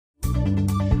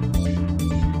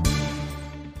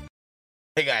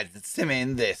Hey guys, it's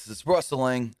Simon. This is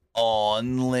Wrestling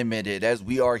Unlimited as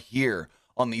we are here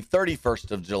on the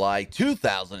 31st of July,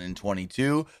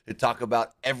 2022 to talk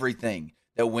about everything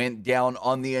that went down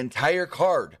on the entire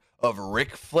card of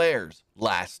Ric Flair's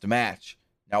last match.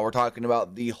 Now we're talking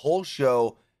about the whole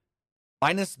show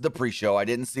minus the pre-show. I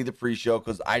didn't see the pre-show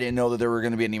because I didn't know that there were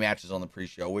going to be any matches on the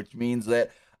pre-show, which means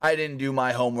that I didn't do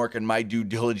my homework and my due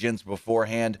diligence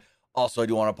beforehand. Also, I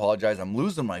do want to apologize. I'm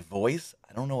losing my voice.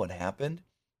 I don't know what happened.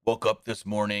 Woke up this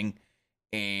morning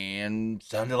and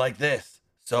sounded like this.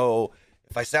 So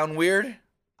if I sound weird,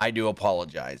 I do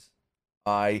apologize.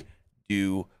 I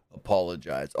do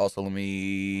apologize. Also,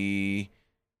 we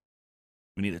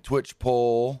need a Twitch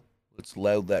poll. Let's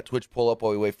load that Twitch poll up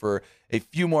while we wait for a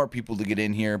few more people to get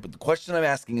in here. But the question I'm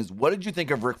asking is, what did you think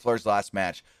of Ric Flair's last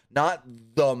match? Not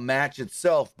the match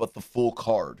itself, but the full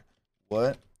card.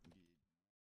 What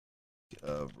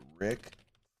of Ric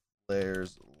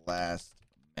Flair's last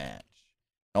match?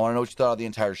 I want to know what you thought of the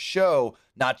entire show,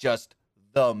 not just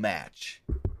the match,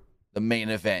 the main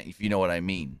event, if you know what I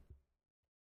mean.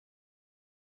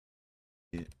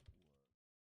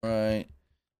 Right.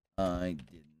 I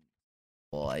didn't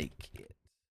like it.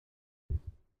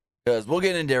 Because we'll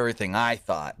get into everything I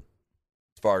thought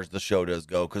as far as the show does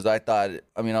go. Because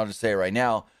I'll just say it right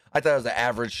now, I thought it was an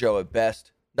average show at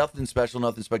best. Nothing special,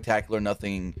 nothing spectacular,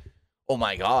 nothing, oh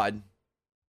my God.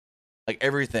 Like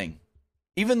everything.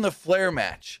 Even the Flair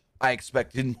match, I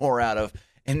expected more out of,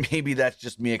 and maybe that's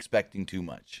just me expecting too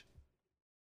much.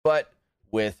 But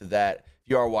with that, if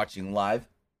you are watching live,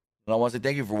 I want to say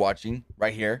thank you for watching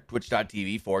right here,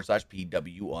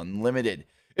 twitch.tv/PW Unlimited.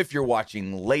 If you're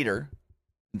watching later,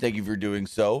 thank you for doing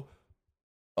so.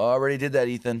 Already did that,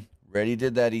 Ethan.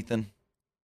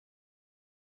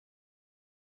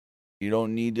 You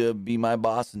don't need to be my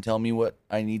boss and tell me what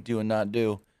I need to and not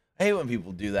do. I hate when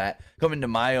people do that. Come into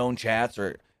my own chats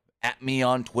or at me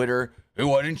on Twitter. Hey,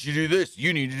 why didn't you do this?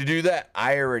 You needed to do that.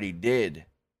 I already did.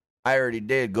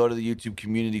 Go to the YouTube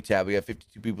community tab. We have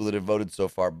 52 people that have voted so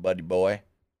far, buddy boy.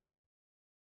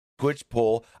 Twitch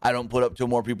poll, I don't put up till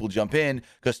more people jump in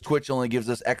because Twitch only gives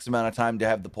us X amount of time to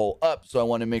have the poll up. So I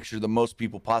want to make sure the most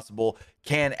people possible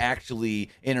can actually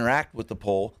interact with the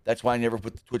poll. That's why I never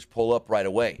put the Twitch poll up right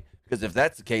away. Because if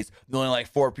that's the case, only like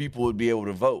 4 people would be able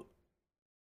to vote.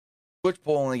 Twitch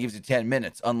poll only gives you 10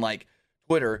 minutes, unlike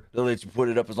Twitter that lets you put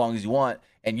it up as long as you want,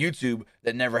 and YouTube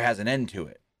that never has an end to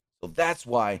it. So that's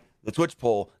why the Twitch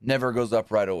poll never goes up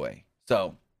right away.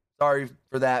 So sorry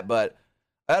for that, but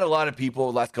I had a lot of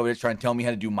people the last couple of days trying to tell me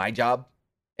how to do my job,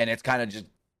 and it's kind of just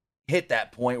hit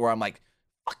that point where I'm like,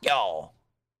 fuck y'all.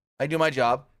 I do my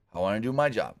job. I want to do my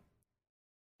job.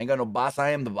 Ain't got no boss. I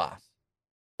am the boss.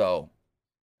 So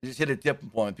I just hit a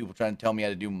tipping point with people trying to tell me how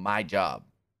to do my job.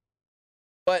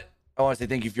 But I want to say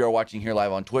thank you if you're watching here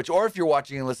live on Twitch, or if you're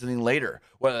watching and listening later,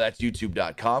 whether that's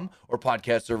youtube.com or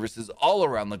podcast services all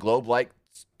around the globe like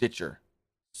Stitcher,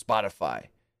 Spotify,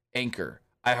 Anchor,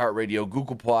 iHeartRadio,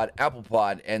 Google Pod, Apple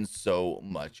Pod, and so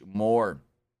much more.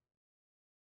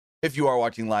 If you are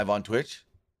watching live on Twitch,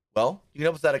 well, you can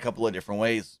help us out a couple of different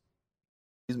ways.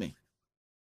 Excuse me.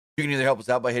 You can either help us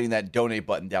out by hitting that donate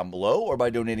button down below or by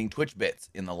donating Twitch bits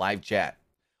in the live chat.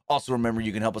 Also, remember,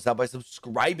 you can help us out by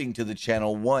subscribing to the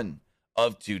channel one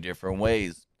of 2 different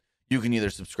ways. You can either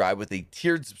subscribe with a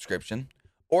tiered subscription,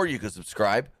 or you can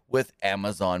subscribe with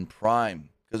Amazon Prime.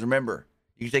 Because remember,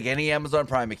 you can take any Amazon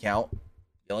Prime account,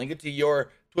 you link it to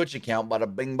your Twitch account,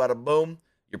 bada bing, bada boom,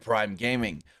 your Prime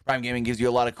Gaming. Prime Gaming gives you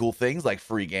a lot of cool things like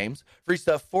free games, free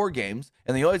stuff for games,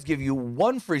 and they always give you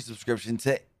 1 free subscription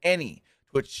to any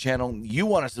Twitch channel you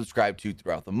want to subscribe to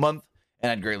throughout the month.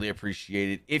 And I'd greatly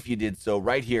appreciate it if you did so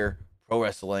right here, Pro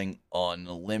Wrestling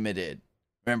Unlimited.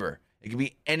 Remember, it could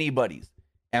be anybody's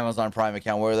Amazon Prime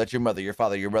account, whether that's your mother, your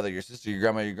father, your brother, your sister, your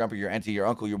grandma, your grandpa, your auntie, your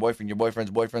uncle, your boyfriend, your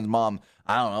boyfriend's mom,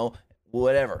 I don't know,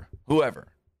 whatever, whoever.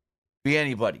 Be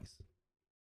anybody's.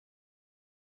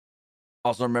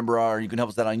 Also, remember, you can help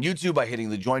us out on YouTube by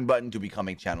hitting the join button to become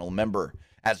a channel member.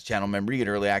 As a channel member, you get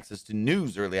early access to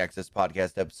news, early access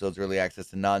podcast episodes, early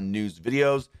access to non-news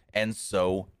videos, and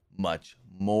so much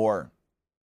more.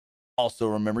 Also,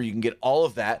 remember, you can get all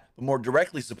of that, but more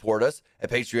directly support us at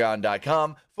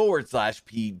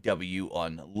patreon.com/PW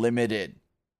Unlimited.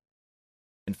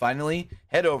 And finally,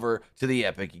 head over to the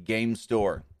Epic Game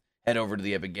Store. Head over to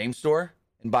the Epic Game Store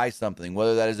and buy something,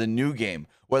 whether that is a new game,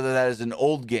 whether that is an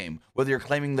old game, whether you're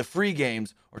claiming the free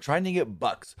games or trying to get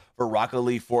bucks for Rocket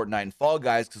League, Fortnite, and Fall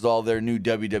Guys because all their new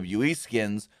WWE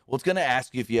skins. Well, it's going to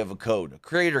ask you if you have a code, a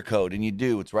creator code, and you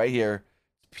do. It's right here.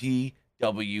 It's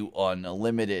PW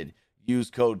Unlimited. use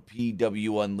code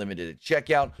PW Unlimited at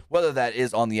checkout, whether that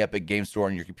is on the Epic Game Store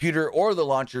on your computer or the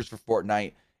launchers for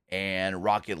Fortnite and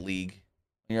Rocket League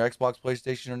on your Xbox,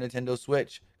 PlayStation, or Nintendo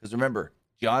Switch. Because remember,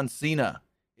 John Cena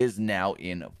is now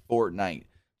in Fortnite.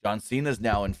 John Cena is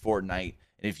now in Fortnite.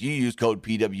 And if you use code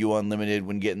PW Unlimited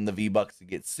when getting the V-Bucks to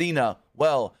get Cena,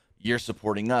 well, you're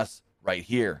supporting us right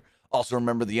here. Also,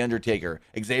 remember The Undertaker,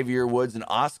 Xavier Woods, and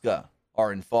Asuka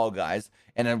are in Fall Guys,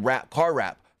 and a car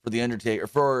rap for The Undertaker,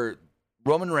 for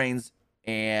Roman Reigns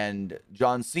and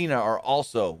John Cena are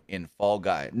also in Fall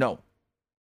Guys. No,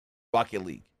 Rocket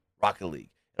League.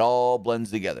 It all blends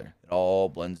together.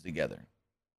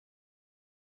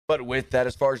 But with that,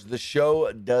 as far as the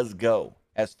show does go,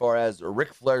 as far as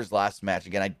Ric Flair's last match,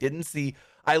 again,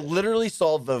 I literally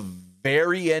saw the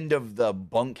very end of the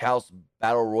Bunkhouse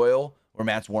Battle Royal where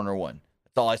Mance Warner won.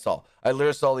 That's all I saw. I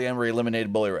literally saw the end where he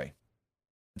eliminated Bully Ray.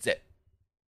 That's it.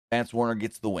 Mance Warner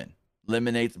gets the win.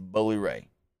 Eliminates Bully Ray.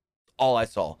 All I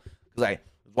saw. Because I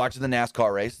was watching the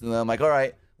NASCAR race, and then I'm like, all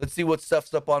right, let's see what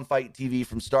stuff's up on Fight TV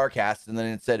from StarCast. And then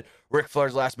it said Ric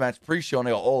Flair's last match pre-show. And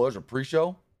I go, oh, there's a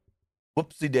pre-show?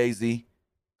 Whoopsie daisy.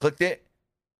 Clicked it.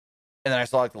 And then I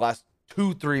saw like the last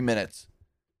 2-3 minutes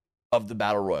of the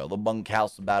Battle Royal, the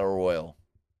Bunkhouse Battle Royal.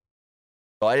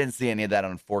 So I didn't see any of that,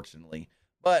 unfortunately.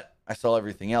 But I saw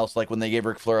everything else, like when they gave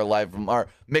Ric Flair or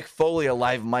Mick Foley a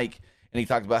live mic, and he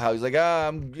talked about how he's like,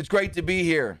 it's great to be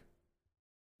here.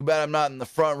 Too bad I'm not in the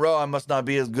front row. I must not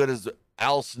be as good as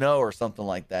Al Snow or something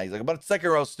like that. He's like, but second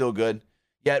row's still good.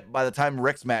 Yet by the time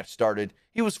Rick's match started,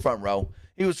 he was front row.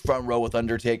 He was front row with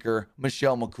Undertaker,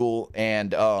 Michelle McCool,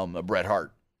 and Bret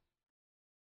Hart.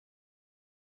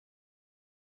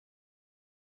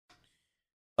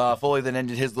 Foley then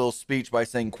ended his little speech by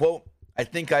saying, quote, I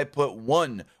think I put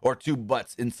 1 or 2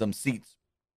 butts in some seats.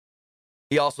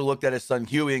 He also looked at his son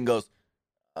Huey and goes,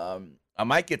 I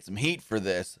might get some heat for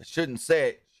this. I shouldn't say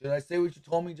it. Should I say what you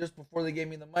told me just before they gave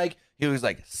me the mic? He was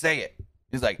like, say it.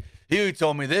 He's like, Huey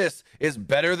told me this is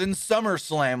better than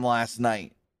SummerSlam last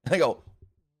night. And I go,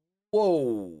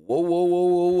 whoa.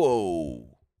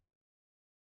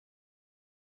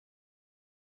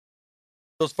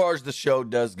 So as far as the show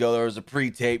does go, there was a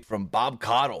pre-tape from Bob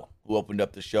Caudle, who opened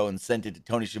up the show and sent it to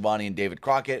Tony Schiavone and David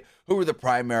Crockett, who were the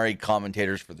primary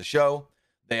commentators for the show.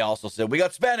 They also said, we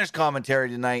got Spanish commentary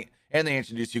tonight, and they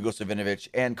introduced Hugo Savinovich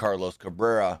and Carlos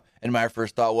Cabrera. And my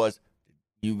first thought was,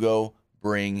 did Hugo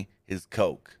bring his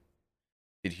coke?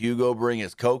 Did Hugo bring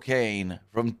his cocaine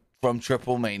from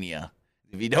Triple Mania?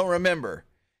 If you don't remember,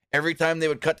 every time they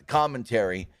would cut to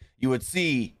commentary, you would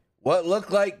see what looked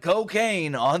like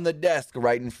cocaine on the desk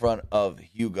right in front of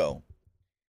Hugo.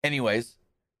 Anyways,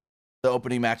 the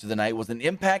opening match of the night was an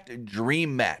Impact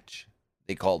Dream Match,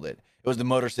 they called it. It was the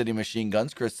Motor City Machine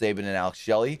Guns, Chris Sabin and Alex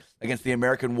Shelley, against the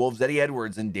American Wolves, Eddie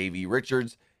Edwards and Davey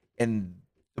Richards. And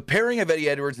the pairing of Eddie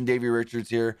Edwards and Davey Richards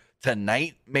here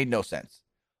tonight made no sense.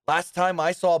 Last time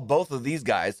I saw both of these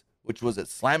guys, which was at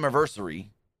Slammiversary,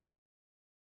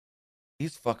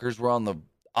 these fuckers were on the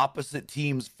opposite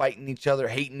teams, fighting each other,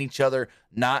 hating each other,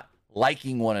 not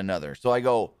liking one another. So I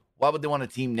go, why would they want a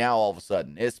team now all of a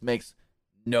sudden? This makes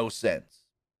no sense.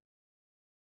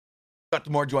 Got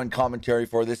more joint commentary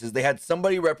for this is they had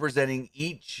somebody representing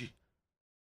each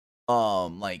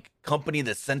company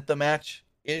that sent the match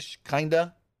ish,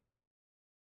 kinda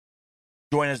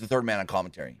join as the third man on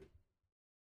commentary.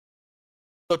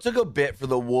 So it took a bit for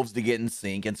the Wolves to get in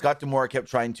sync, and Scott D'Amore kept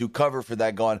trying to cover for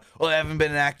that, going, well, they haven't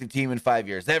been an active team in 5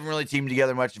 years. They haven't really teamed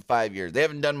together much in 5 years. They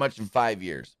haven't done much in 5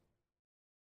 years.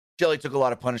 Shelley took a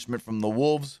lot of punishment from the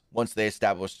Wolves once they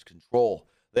established control.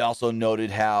 They also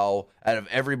noted how, out of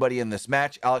everybody in this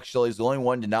match, Alex Shelley's the only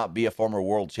one to not be a former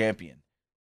world champion.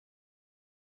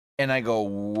 And I go,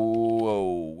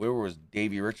 whoa, where was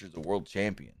Davey Richards a world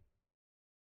champion?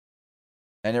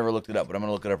 I never looked it up, but I'm going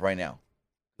to look it up right now.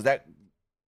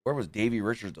 Where was Davey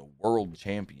Richards a world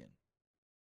champion?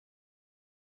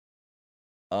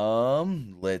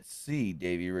 Let's see.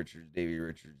 Davey Richards.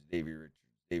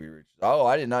 Oh,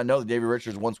 I did not know that Davey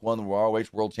Richards once won the ROH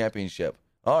World Championship.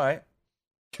 All right.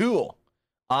 Cool.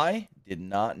 I did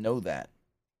not know that.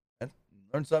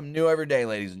 Learn something new every day,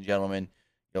 ladies and gentlemen.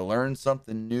 You learn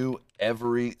something new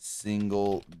every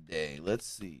single day. Let's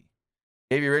see.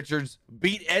 Davey Richards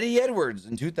beat Eddie Edwards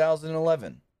in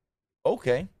 2011.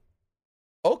 Okay.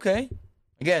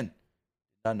 Again,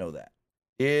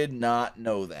 did not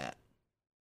know that.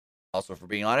 Also, for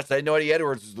being honest, I didn't know Eddie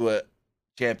Edwards was the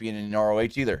champion in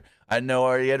ROH either. I didn't know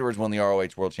Eddie Edwards won the ROH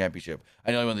World Championship.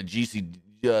 I know he won the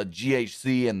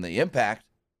GHC and the Impact,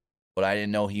 but I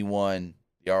didn't know he won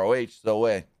the ROH. So,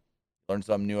 learn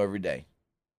something new every day.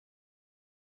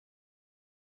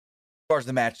 As far as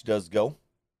the match does go,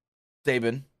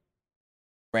 Sabin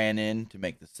ran in to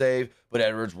make the save, but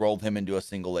Edwards rolled him into a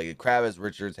single-legged crab as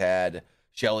Richards had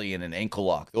Shelley in an ankle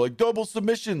lock. They're like, double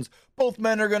submissions. Both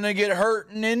men are going to get hurt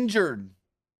and injured.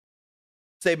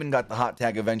 Sabin got the hot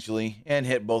tag eventually and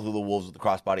hit both of the Wolves with the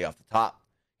crossbody off the top.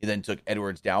 He then took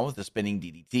Edwards down with a spinning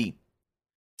DDT.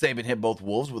 Sabin hit both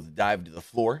Wolves with a dive to the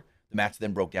floor. The match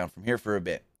then broke down from here for a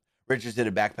bit. Richards did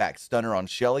a backpack stunner on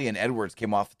Shelley, and Edwards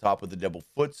came off the top with a double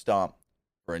foot stomp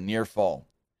for a near fall.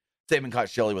 Sabin caught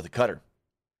Shelley with a cutter.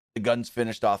 The Guns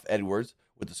finished off Edwards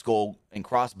with the skull and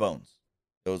crossbones.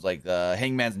 It was like the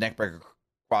Hangman's neckbreaker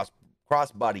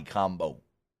crossbody combo.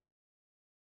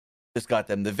 This got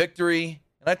them the victory,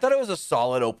 and I thought it was a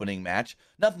solid opening match.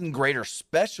 Nothing great or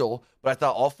special, but I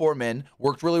thought all four men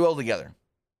worked really well together.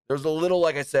 There was a little,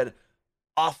 like I said,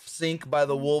 off sync by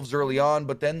the Wolves early on,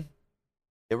 but then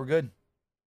they were good.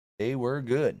 They were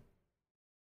good.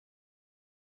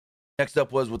 Next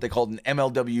up was what they called an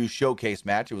MLW showcase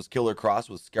match. It was Killer Kross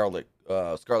with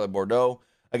Scarlett Bordeaux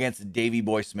against Davey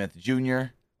Boy Smith Jr.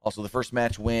 Also, the first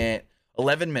match went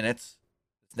 11 minutes.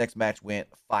 This next match went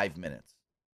 5 minutes.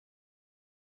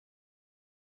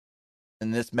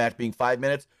 And this match being 5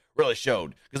 minutes really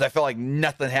showed, because I felt like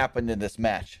nothing happened in this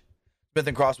match. Smith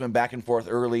and Kross went back and forth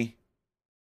early,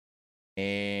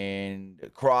 and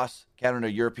Kross countered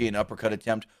a European uppercut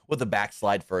attempt with a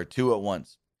backslide for a 2 at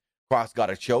once. Kross got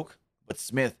a choke, but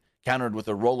Smith countered with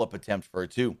a roll-up attempt for a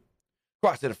 2.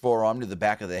 Kross hit a forearm to the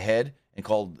back of the head, and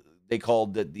they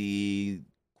called it the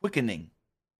quickening.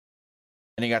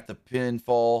 And he got the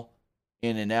pinfall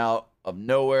in and out of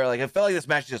nowhere. Like, I felt like this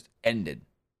match just ended.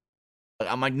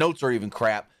 Like, my notes are even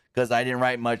crap because I didn't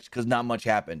write much because not much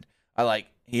happened.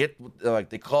 He hit, like,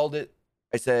 they called it.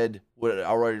 I said,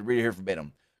 I'll read it here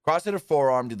verbatim. Kross hit a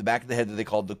forearm to the back of the head that they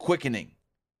called the quickening.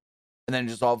 And then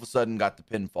just all of a sudden got the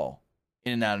pinfall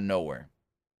in and out of nowhere.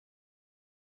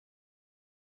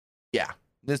 Yeah,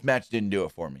 this match didn't do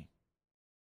it for me.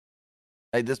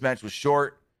 Like, this match was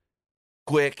short,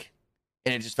 quick,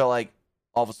 and it just felt like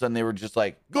all of a sudden they were just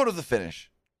like, go to the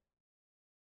finish.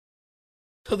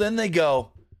 So then they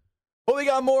go, well, we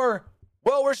got more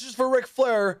well wishes for Ric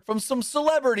Flair from some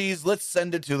celebrities. Let's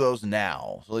send it to those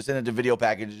now. So they send it to video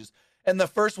packages. And the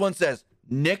first one says,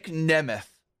 Nick Nemeth,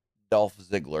 Dolph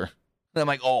Ziggler. And I'm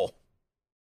like, oh,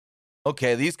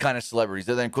 okay, these kind of celebrities.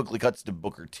 And then quickly cuts to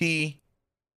Booker T,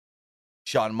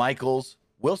 Shawn Michaels,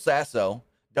 Will Sasso,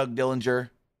 Doug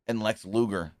Dillinger, and Lex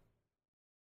Luger.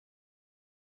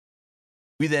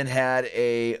 We then had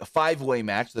a 5-way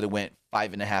match that it went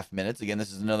 5.5 minutes. Again,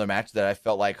 this is another match that I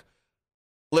felt like,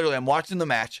 literally, I'm watching the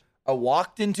match. I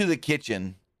walked into the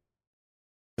kitchen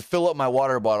to fill up my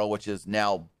water bottle, which is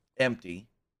now empty.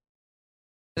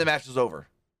 And the match was over.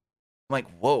 I'm like,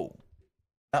 whoa,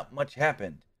 not much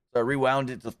happened. So I rewound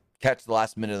it to catch the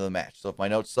last minute of the match. So if my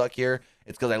notes suck here,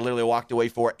 it's because I literally walked away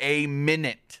for a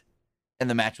minute and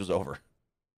the match was over.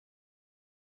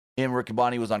 And Rick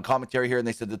Cabani was on commentary here, and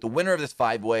they said that the winner of this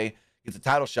 5-way gets a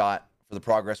title shot for the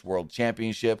Progress World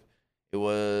Championship. It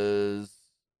was,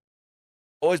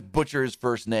 always butcher his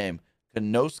first name,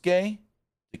 Konosuke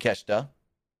Takeshita,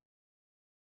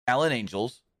 Alan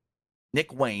Angels,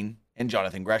 Nick Wayne, and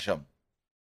Jonathan Gresham.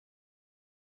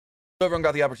 So everyone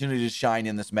got the opportunity to shine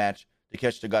in this match.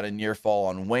 Takeshita got a near fall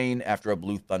on Wayne after a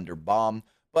Blue Thunder bomb,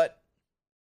 but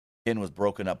pin was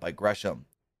broken up by Gresham.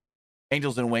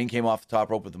 Angels and Wayne came off the top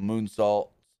rope with a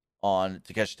moonsault on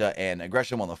Takeshita and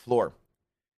Gresham on the floor.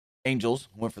 Angels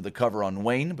went for the cover on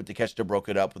Wayne, but Takeshita broke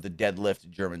it up with a deadlift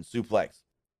German suplex.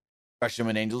 Gresham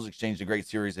and Angels exchanged a great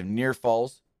series of near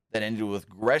falls that ended with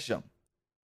Gresham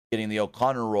getting the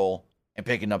O'Connor roll and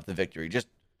picking up the victory. Just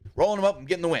rolling them up and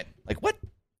getting the win. Like, what?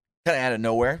 Kind of out of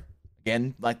nowhere.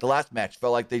 Again, like the last match,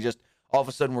 felt like they just all of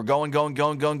a sudden were going,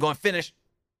 finish.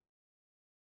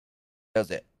 That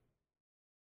was it.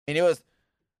 And it was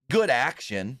good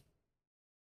action,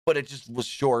 but it just was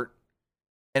short.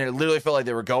 And it literally felt like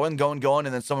they were going, and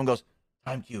then someone goes,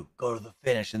 time to go to the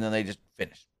finish, and then they just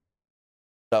finished.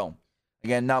 So,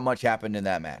 again, not much happened in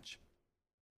that match,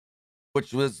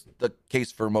 which was the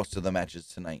case for most of the matches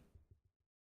tonight.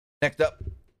 Next up,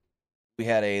 we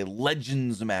had a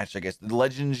Legends match, I guess. The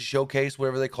Legends Showcase,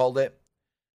 whatever they called it.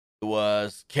 It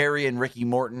was Kerry and Ricky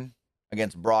Morton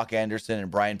against Brock Anderson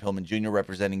and Brian Pillman Jr.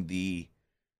 representing the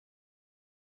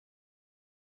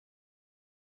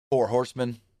 4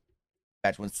 Horsemen.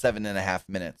 Match went 7.5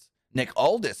 minutes. Nick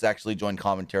Aldis actually joined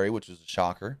commentary, which was a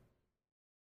shocker.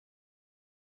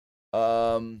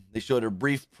 They showed a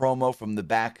brief promo from the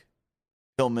back.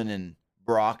 Pillman and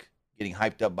Brock getting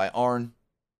hyped up by Arn.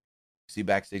 See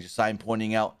backstage a sign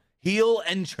pointing out heel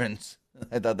entrance.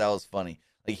 I thought that was funny.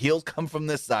 Like, heels come from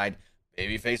this side,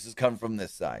 baby faces come from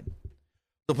this side.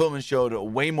 So Pillman showed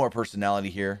way more personality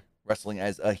here, wrestling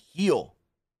as a heel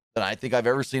than I think I've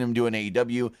ever seen him do in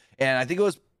AEW. And I think it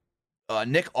was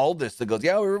Nick Aldis that goes,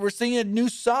 yeah, we're seeing a new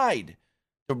side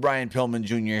to Brian Pillman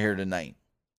Jr. here tonight.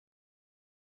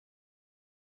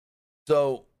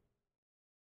 So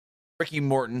Ricky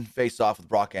Morton faced off with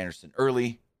Brock Anderson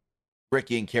early.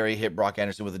 Ricky and Kerry hit Brock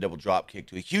Anderson with a double drop kick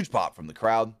to a huge pop from the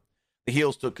crowd. The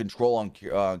heels took control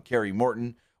on Kerry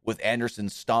Morton, with Anderson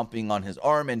stomping on his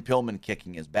arm and Pillman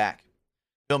kicking his back.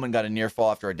 Pillman got a near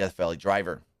fall after a Death Valley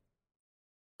driver.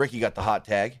 Ricky got the hot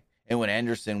tag, and when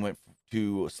Anderson went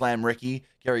to slam Ricky,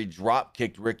 Kerry drop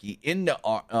kicked Ricky into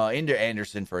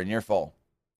Anderson for a near fall.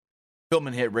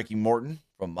 Pillman hit Ricky Morton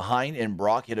from behind, and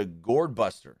Brock hit a gourd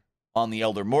buster on the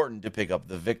Elder Morton to pick up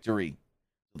the victory.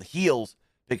 So the heels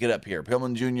pick it up here.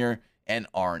 Pillman Jr. and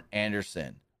Arn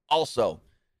Anderson. Also,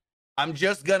 I'm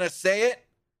just going to say it.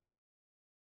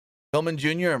 Pillman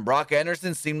Jr. and Brock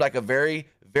Anderson seemed like a very,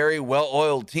 very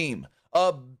well-oiled team.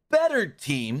 A better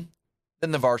team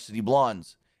than the Varsity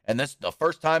Blondes. And this is the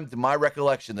first time to my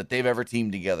recollection that they've ever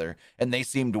teamed together. And they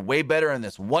seemed way better in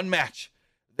this one match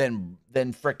than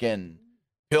frickin'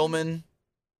 Pillman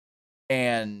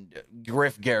and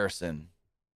Griff Garrison.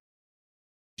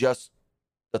 Just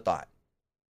the thought.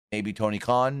 Maybe Tony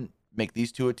Khan make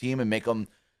these two a team and make them...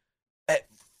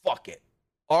 fuck it.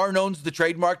 Arn owns the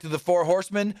trademark to the Four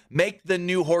Horsemen. Make the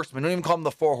new Horsemen. Don't even call them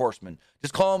the Four Horsemen.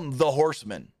 Just call them the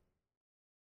Horsemen.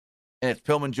 And it's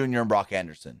Pillman Jr. and Brock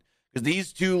Anderson. Because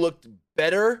these two looked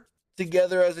better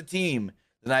together as a team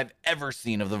than I've ever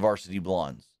seen of the Varsity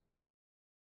Blondes.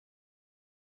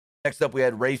 Next up, we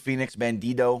had Rey Fenix,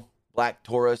 Bandito, Black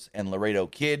Taurus, and Laredo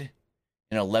Kid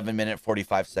in an 11-minute,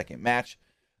 45-second match.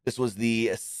 This was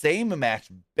the same match,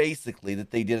 basically,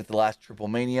 that they did at the last Triple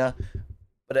Mania.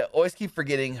 But I always keep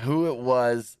forgetting who it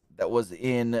was that was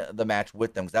in the match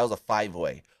with them, because that was a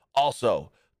 5-way. Also,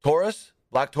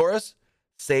 Black Taurus,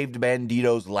 saved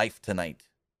Bandito's life tonight.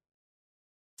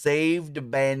 Saved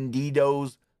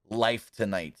Bandito's life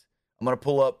tonight. I'm going to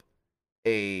pull up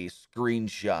a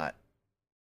screenshot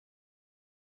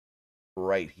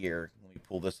right here. Let me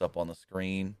pull this up on the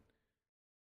screen.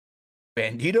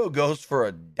 Bandito goes for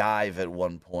a dive at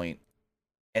one point,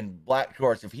 and Black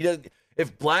Taurus,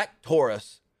 if Black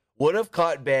Taurus would have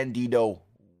caught Bandito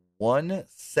 1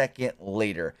 second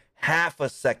later, half a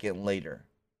second later,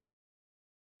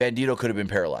 Bandito could have been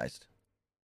paralyzed.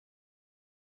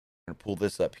 I'm going to pull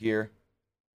this up here.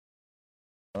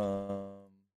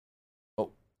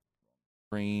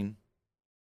 Screen.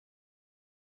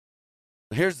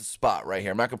 Here's the spot right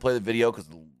here. I'm not going to play the video because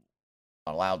I'm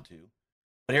not allowed to.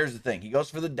 But here's the thing. He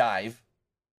goes for the dive,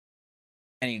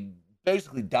 and he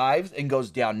basically dives and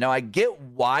goes down. Now, I get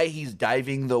why he's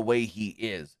diving the way he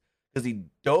is, because he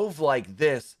dove like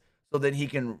this so that he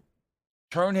can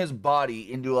turn his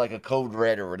body into like a Code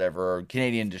Red or whatever, or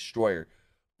Canadian Destroyer.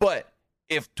 But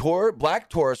if Black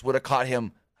Taurus would have caught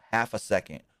him half a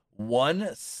second, 1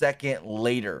 second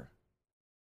later,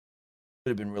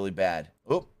 could have been really bad.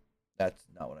 Oh, that's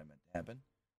not what I meant to happen.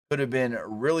 Could have been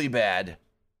really bad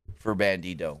for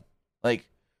Bandito. Like,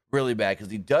 really bad,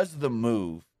 because he does the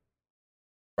move,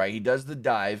 right? He does the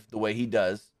dive the way he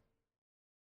does,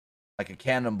 like a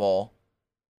cannonball,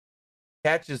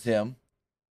 catches him,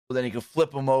 so then he can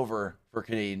flip him over for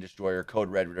Canadian Destroyer, Code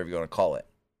Red, whatever you want to call it.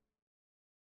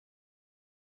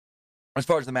 As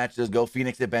far as the match does go,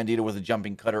 Fenix hit Bandito with a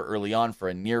jumping cutter early on for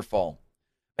a near fall.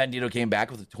 Bandito came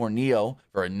back with a tornado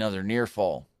for another near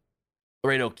fall.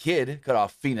 Laredo Kid cut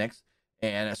off Fenix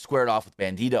and squared off with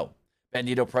Bandito.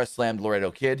 Bandito press slammed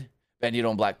Laredo Kid. Bandito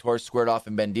and Black Taurus squared off,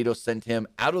 and Bandito sent him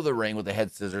out of the ring with the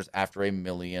head scissors after a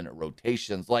million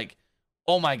rotations. Like,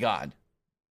 oh my God.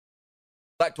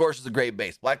 Black Taurus is a great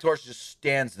base. Black Taurus just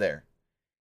stands there,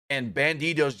 and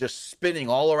Bandito's just spinning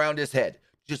all around his head,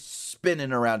 just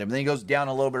spinning around him. Then he goes down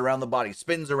a little bit around the body,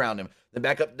 spins around him, then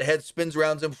back up the head, spins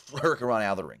around him, around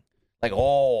out of the ring. Like,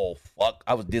 oh, fuck.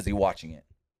 I was dizzy watching it.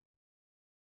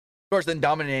 Of course, then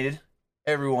dominated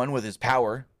everyone with his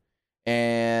power,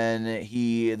 and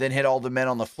he then hit all the men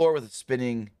on the floor with a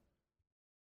spinning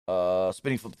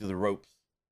flip through the ropes.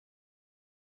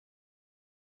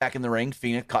 Back in the ring,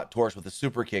 Fenix caught Taurus with a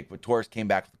super kick, but Taurus came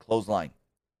back with a clothesline.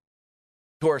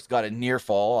 Taurus got a near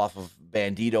fall off of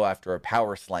Bandito after a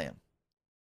power slam.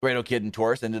 Laredo Kid and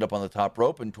Taurus ended up on the top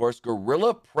rope, and Taurus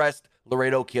gorilla pressed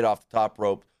Laredo Kid off the top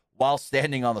rope while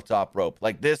standing on the top rope.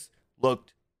 Like, this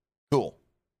looked cool.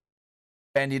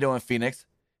 Bandito and Fenix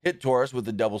hit Taurus with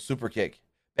a double super kick.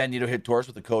 Bandito hit Taurus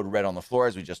with the Code Red on the floor,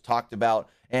 as we just talked about,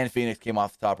 and Fenix came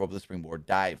off the top rope with a springboard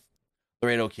dive.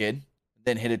 Laredo Kid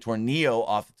then hit a tornado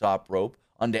off the top rope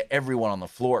onto everyone on the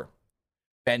floor.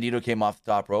 Bandito came off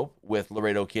the top rope with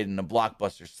Laredo Kid in a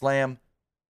blockbuster slam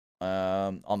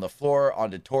on the floor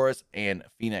onto Taurus and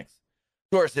Phoenix.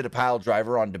 Taurus hit a pile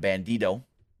driver onto Bandito,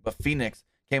 but Phoenix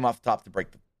came off the top to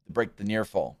break the near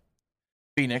fall.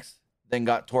 Phoenix then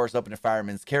got Taurus up in a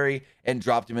fireman's carry and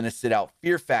dropped him in a sit-out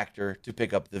Fear Factor to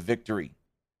pick up the victory.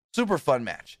 Super fun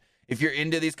match. If you're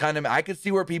into these kind of... I could see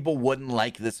where people wouldn't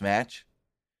like this match.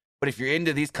 But if you're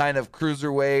into these kind of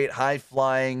cruiserweight,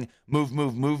 high-flying,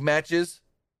 move matches,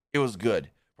 it was good.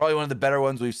 Probably one of the better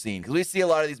ones we've seen. Because we see a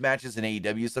lot of these matches in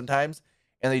AEW sometimes,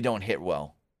 and they don't hit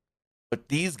well. But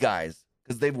these guys,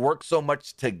 because they've worked so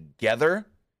much together,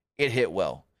 it hit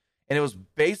well. And it was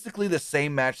basically the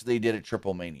same match they did at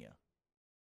Triple Mania.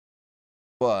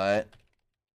 But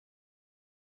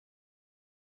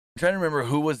I'm trying to remember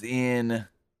who was in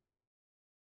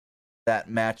that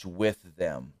match with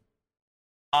them.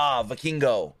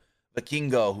 Vikingo.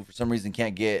 Vikingo, who for some reason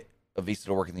can't get a visa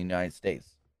to work in the United States.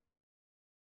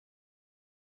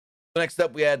 So next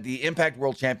up, we had the Impact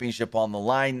World Championship on the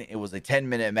line. It was a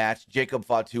 10-minute match. Jacob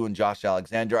Fatu and Josh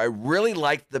Alexander. I really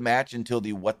liked the match until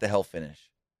the what the hell finish.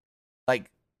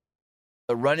 Like,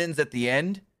 the run-ins at the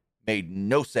end made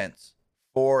no sense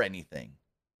for anything.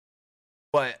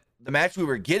 But the match we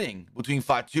were getting between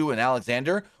Fatu and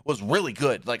Alexander was really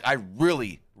good. Like, I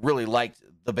really, really liked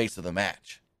the base of the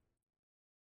match.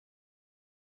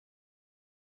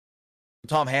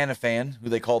 Tom Hannafan, who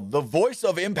they called the voice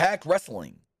of Impact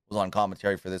Wrestling, was on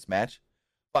commentary for this match.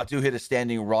 Fatu hit a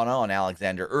standing Rana on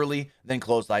Alexander early, then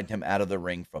clotheslined him out of the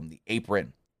ring from the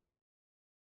apron.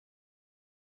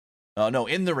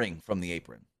 In the ring from the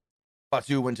apron.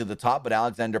 Fatu went to the top, but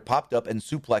Alexander popped up and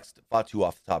suplexed Fatu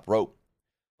off the top rope.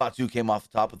 Fatu came off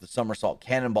the top with a somersault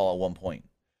cannonball at one point.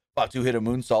 Fatu hit a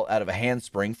moonsault out of a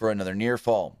handspring for another near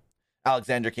fall.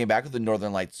 Alexander came back with a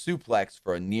Northern Lights suplex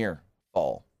for a near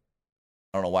fall.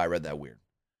 I don't know why I read that weird.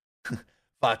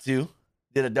 Fatu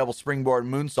did a double springboard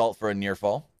moonsault for a near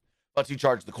fall. Fatu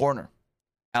charged the corner.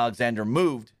 Alexander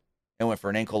moved and went for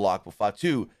an ankle lock, but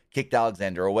Fatu kicked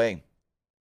Alexander away.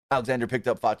 Alexander picked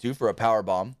up Fatu for a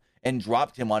powerbomb and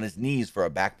dropped him on his knees for a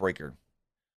backbreaker.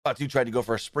 Fatu tried to go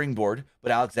for a springboard,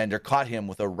 but Alexander caught him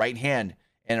with a right hand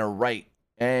and a right,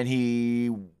 and he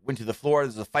went to the floor.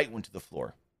 The fight went to the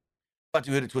floor.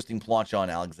 Fatu hit a twisting plancha on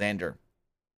Alexander.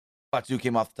 Fatu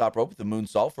came off the top rope with a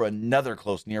moonsault for another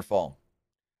close near fall.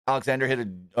 Alexander hit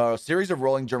a series of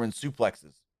rolling German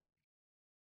suplexes.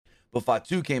 But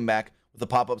Fatu came back with a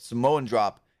pop-up Samoan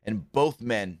drop, and both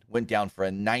men went down for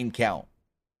a 9 count.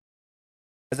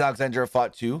 As Alexander and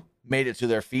Fatu made it to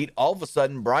their feet, all of a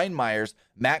sudden, Brian Myers,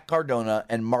 Matt Cardona,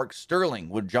 and Mark Sterling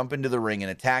would jump into the ring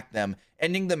and attack them,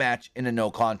 ending the match in a no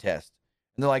contest.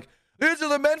 And they're like, these are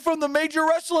the men from the Major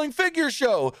Wrestling Figure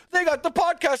Show. They got the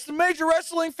podcast, the Major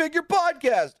Wrestling Figure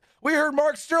Podcast. We heard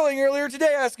Mark Sterling earlier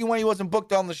today asking why he wasn't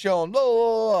booked on the show. And, blah, blah,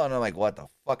 blah. And I'm like, what the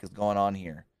fuck is going on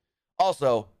here?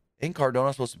 Also, ain't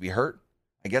Cardona supposed to be hurt?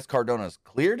 I guess Cardona's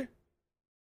cleared?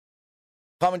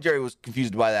 Commentary was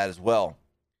confused by that as well.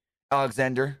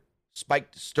 Alexander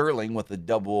spiked Sterling with a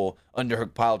double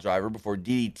underhook pile driver before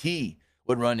DDT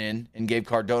would run in and gave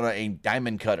Cardona a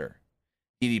diamond cutter.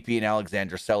 DDP and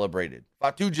Alexander celebrated.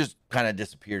 Fatu just kind of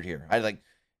disappeared here. I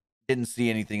didn't see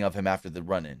anything of him after the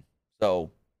run-in.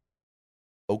 So,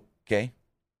 okay.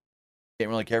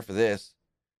 Didn't really care for this.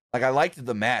 I liked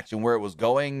the match and where it was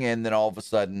going, and then all of a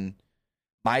sudden,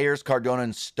 Myers, Cardona,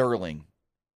 and Sterling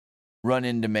run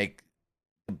in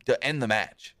to end the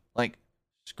match.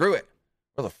 Screw it.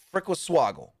 Where the frick was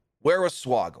Swoggle? Where was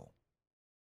Swoggle?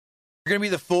 You're going to be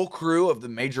the full crew of the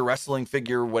Major Wrestling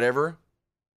Figure whatever.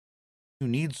 Who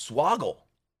needs Swoggle?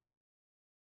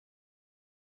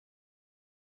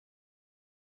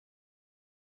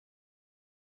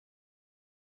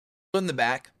 In the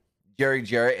back, Jerry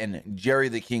Jarrett and Jerry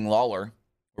the King Lawler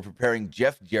were preparing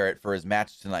Jeff Jarrett for his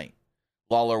match tonight.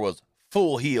 Lawler was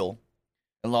full heel,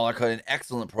 and Lawler cut an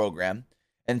excellent program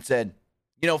and said,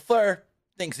 Flair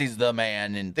thinks he's the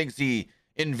man and thinks he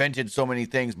invented so many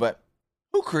things, but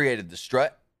who created the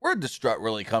strut? Where'd the strut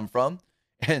really come from?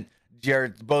 And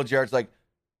Jarrett's like,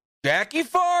 Jackie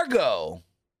Fargo.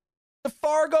 The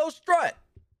Fargo strut.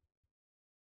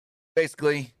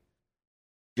 Basically,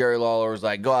 Jerry Lawler was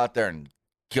like, go out there and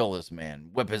kill this man.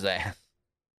 Whip his ass.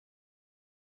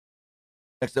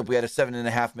 Next up, we had a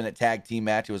 7.5-minute tag team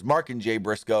match. It was Mark and Jay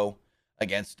Briscoe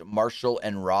against Marshall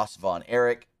and Ross Von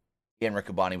Erich. Ian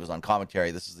Riccaboni was on commentary.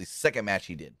 This is the second match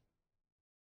he did.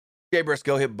 Jay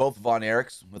Briscoe hit both Von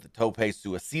Erichs with a tope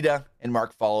suicida, and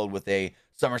Mark followed with a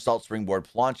somersault springboard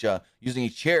plancha using a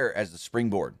chair as the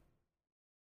springboard.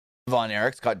 Von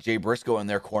Erichs caught Jay Briscoe in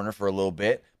their corner for a little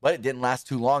bit, but it didn't last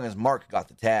too long as Mark got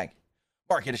the tag.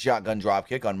 Mark hit a shotgun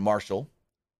dropkick on Marshall,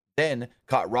 then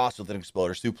caught Ross with an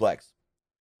exploder suplex.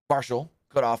 Marshall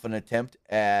cut off an attempt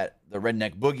at the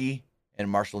redneck boogie, and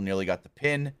Marshall nearly got the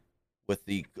pin with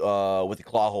the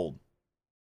claw hold.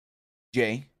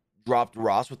 Jay dropped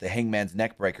Ross with the hangman's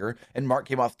neck breaker, and Mark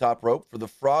came off the top rope for the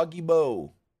froggy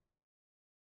bow.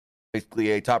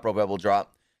 Basically a top rope elbow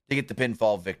drop to get the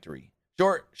pinfall victory.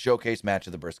 Short showcase match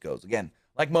of the Briscoes. Again,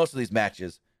 like most of these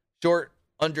matches, short,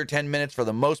 under 10 minutes for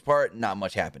the most part, not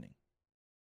much happening.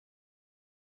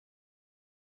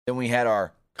 Then we had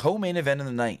our co-main event of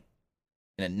the night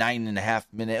in a 9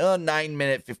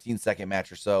 minute, 15-second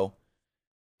match or so.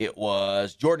 It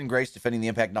was Jordynne Grace defending the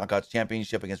Impact Knockouts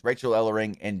Championship against Rachel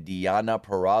Ellering and Deonna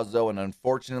Purrazzo. And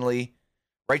unfortunately,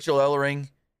 Rachel Ellering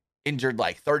injured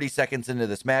like 30 seconds into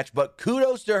this match, but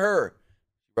kudos to her.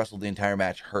 She wrestled the entire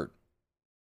match hurt.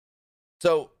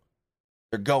 So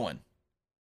they're going.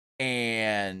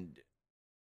 And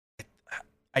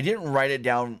I didn't write it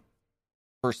down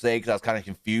per se because I was kind of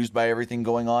confused by everything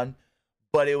going on.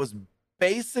 But it was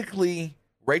basically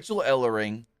Rachel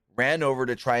Ellering ran over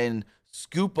to try and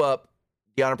scoop up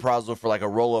Deonna Purrazzo for like a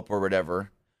roll-up or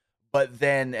whatever. But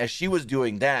then as she was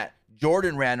doing that,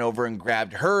 Jordynne ran over and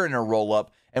grabbed her in a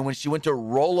roll-up. And when she went to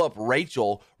roll up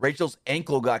Rachel's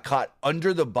ankle got caught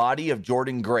under the body of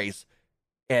Jordynne Grace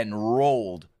and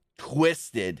rolled,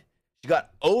 twisted. She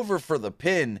got over for the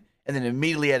pin and then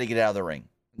immediately had to get out of the ring.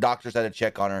 Doctors had to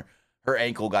check on her. Her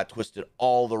ankle got twisted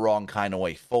all the wrong kind of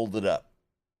way, folded up.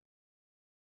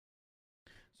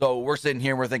 So we're sitting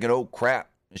here and we're thinking, oh,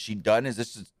 crap. Is she done? Is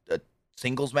this a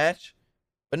singles match?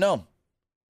 But no.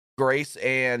 Grace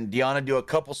and Deonna do a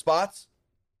couple spots.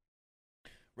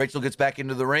 Rachel gets back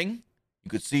into the ring.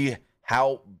 You could see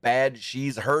how bad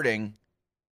she's hurting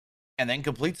and then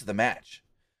completes the match.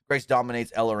 Grace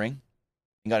dominates Ellering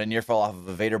and got a near fall off of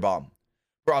a Vader bomb.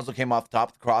 Purrazzo came off the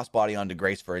top of the crossbody onto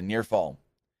Grace for a near fall.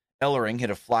 Ellering hit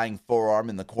a flying forearm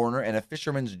in the corner and a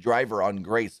fisherman's driver on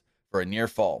Grace for a near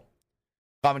fall.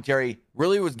 Commentary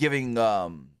really was giving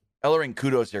Ellering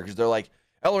kudos here because they're like,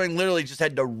 Ellering literally just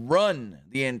had to run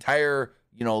the entire,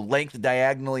 length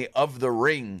diagonally of the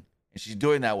ring, and she's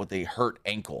doing that with a hurt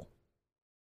ankle.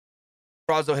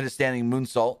 Purrazzo hit a standing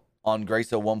moonsault on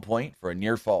Grace at one point for a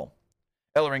near fall.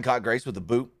 Ellering caught Grace with a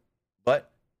boot,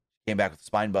 but came back with a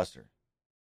spine buster.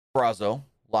 Purrazzo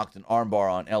locked an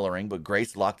armbar on Ellering, but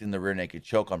Grace locked in the rear naked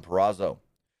choke on Purrazzo.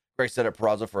 Grace set up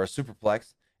Purrazzo for a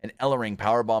superplex, and Ellering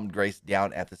powerbombed Grace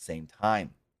down at the same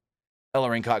time.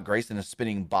 Ellering caught Grace in a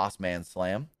spinning boss man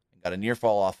slam and got a near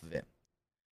fall off of it.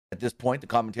 At this point, the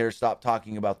commentators stopped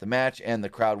talking about the match, and the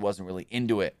crowd wasn't really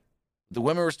into it. The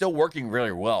women were still working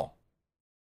really well.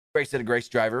 Grace hit a Grace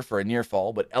driver for a near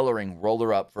fall, but Ellering rolled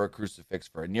her up for a crucifix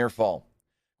for a near fall.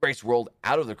 Grace rolled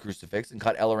out of the crucifix and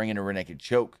caught Ellering in a rear naked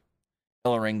choke.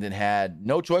 Ellering then had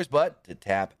no choice but to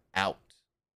tap out.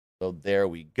 So there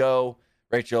we go.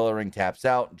 Rachel Ellering taps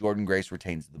out. Jordynne Grace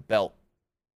retains the belt.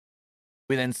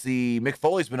 We then see Mick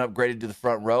Foley's been upgraded to the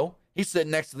front row. He's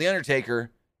sitting next to The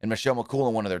Undertaker and Michelle McCool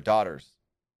and one of their daughters,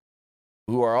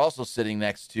 who are also sitting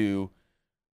next to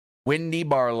Wendy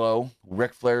Barlow,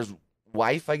 Ric Flair's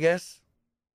wife, I guess.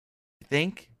 I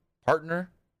think. Partner.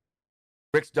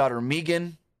 Rick's daughter, Megan,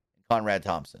 and Conrad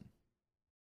Thompson.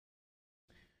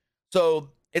 So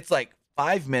it's like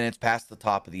 5 minutes past the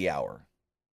top of the hour.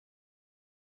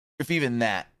 If even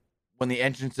that, when the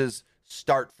entrances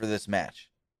start for this match.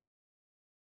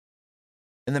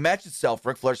 In the match itself,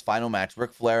 Ric Flair's final match,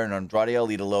 Ric Flair and Andrade El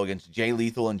Idolo against Jay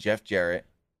Lethal and Jeff Jarrett,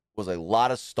 was a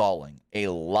lot of stalling. A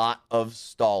lot of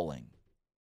stalling.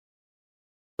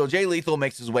 So Jay Lethal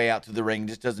makes his way out to the ring,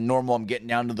 just does a normal, I'm getting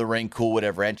down to the ring, cool,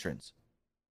 whatever entrance.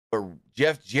 But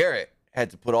Jeff Jarrett had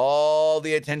to put all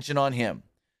the attention on him.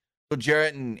 So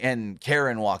Jarrett and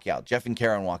Karen walk out. Jeff and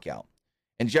Karen walk out.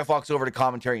 And Jeff walks over to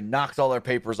commentary, knocks all their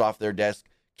papers off their desk.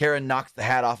 Karen knocks the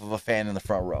hat off of a fan in the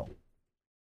front row.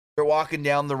 They're walking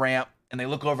down the ramp, and they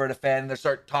look over at a fan, and they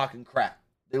start talking crap.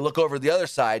 They look over the other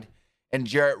side, and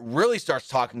Jarrett really starts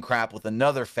talking crap with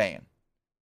another fan.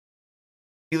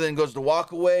 He then goes to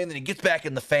walk away, and then he gets back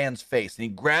in the fan's face, and he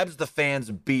grabs the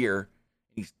fan's beer,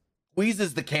 and he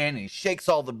squeezes the can, and he shakes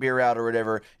all the beer out or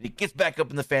whatever, and he gets back up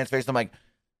in the fan's face. I'm like,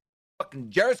 fucking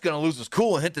Jarrett's going to lose his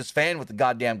cool and hit this fan with the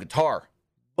goddamn guitar.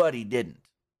 But he didn't.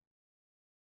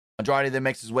 Andrade then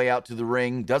makes his way out to the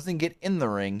ring, doesn't get in the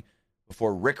ring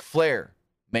before Ric Flair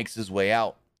makes his way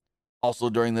out. Also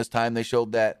during this time, they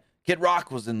showed that Kid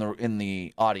Rock was in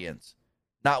the audience.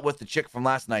 Not with the chick from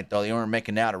last night, though. They weren't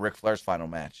making out at Ric Flair's final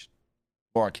match.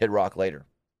 More on Kid Rock later.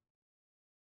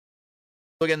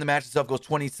 So again, the match itself goes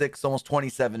 26, almost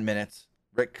 27 minutes.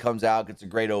 Rick comes out, gets a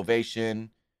great ovation and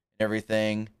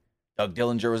everything. Doug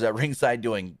Dillinger was at ringside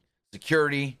doing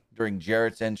security during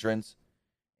Jarrett's entrance.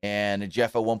 And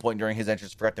Jeff, at one point during his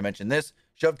entrance, forgot to mention this,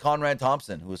 shoved Conrad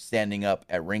Thompson, who was standing up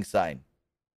at ringside.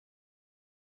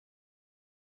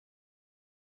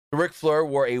 Ric Flair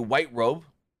wore a white robe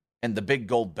and the big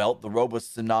gold belt. The robe was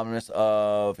synonymous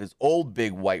of his old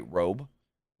big white robe,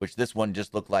 which this one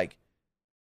just looked like,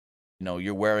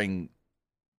 you're wearing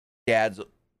Dad's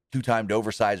two-timed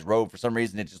oversized robe. For some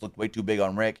reason, it just looked way too big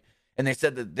on Rick. And they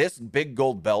said that this big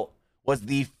gold belt was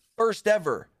the first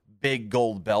ever big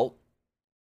gold belt,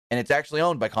 and it's actually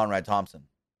owned by Conrad Thompson.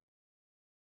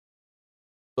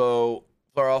 So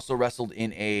Flair also wrestled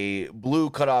in a blue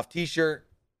cutoff t-shirt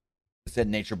that said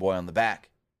Nature Boy on the back.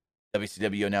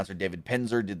 WCW announcer David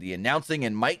Penzer did the announcing,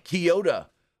 and Mike Chioda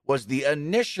was the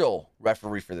initial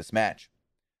referee for this match.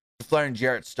 Flair and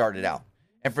Jarrett started out,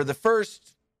 and for the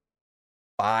first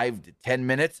 5 to 10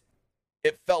 minutes,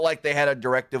 it felt like they had a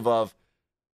directive of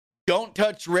don't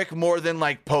touch Rick more than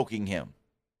like poking him.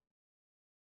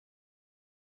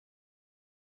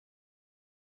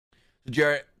 So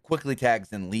Jarrett quickly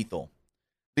tags in Lethal.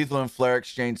 Lethal and Flair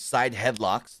exchanged side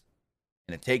headlocks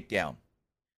and a takedown.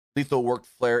 Lethal worked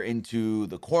Flair into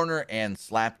the corner and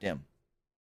slapped him.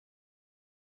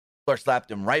 Flair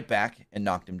slapped him right back and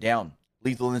knocked him down.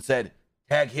 Lethal then said,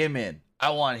 tag him in. I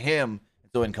want him.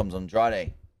 And so in comes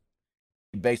Andrade.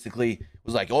 He basically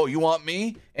was like, oh, you want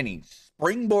me? And he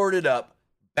springboarded up,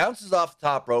 bounces off the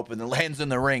top rope, and then lands in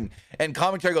the ring. And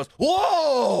commentary goes,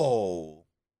 whoa!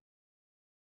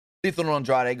 Lethal and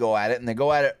Andrade go at it, and they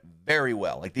go at it very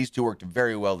well. Like, these two worked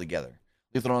very well together.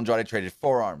 Lethal and Andrade traded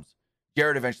forearms.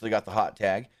 Jarrett eventually got the hot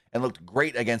tag and looked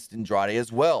great against Andrade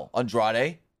as well.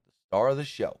 Andrade, the star of the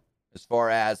show, as far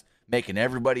as making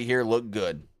everybody here look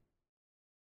good.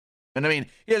 And I mean,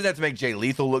 he doesn't have to make Jay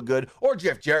Lethal look good, or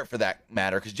Jeff Jarrett for that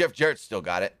matter, because Jeff Jarrett still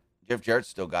got it. Jeff Jarrett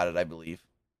still got it, I believe.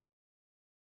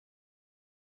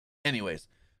 Anyways,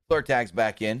 Flair tags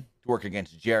back in to work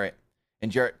against Jarrett,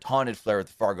 and Jarrett taunted Flair with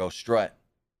the Fargo strut.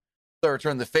 Flair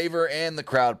returned the favor, and the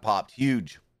crowd popped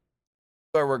huge.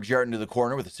 Flair worked Jarrett into the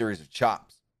corner with a series of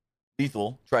chops.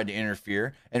 Lethal tried to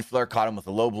interfere, and Flair caught him with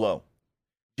a low blow.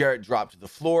 Jarrett dropped to the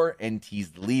floor and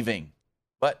teased leaving,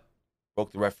 but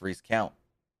broke the referee's count.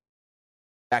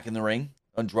 Back in the ring,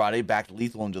 Andrade backed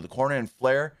Lethal into the corner, and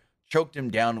Flair choked him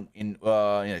down in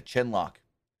a chin lock.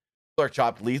 Flair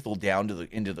chopped Lethal down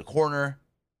into the corner,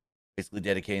 basically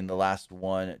dedicating the last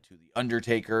one to The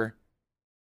Undertaker.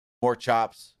 More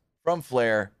chops from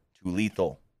Flair to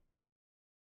Lethal.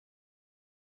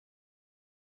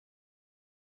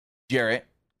 Jarrett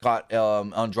caught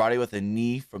Andrade with a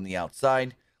knee from the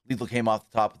outside. Lethal came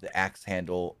off the top of the axe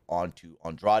handle onto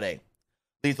Andrade.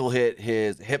 Lethal hit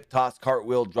his hip toss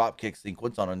cartwheel dropkick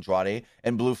sequence on Andrade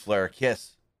and blew Flair a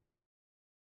kiss.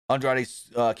 Andrade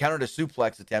countered a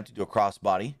suplex attempt to do a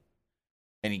crossbody,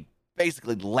 and he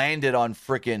basically landed on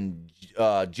frickin'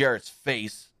 Jarrett's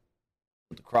face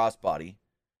with the crossbody.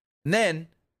 And then,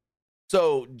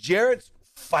 so Jarrett's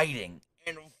fighting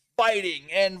and fighting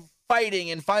and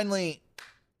fighting, and finally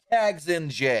tags in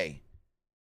Jay.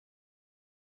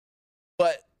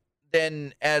 But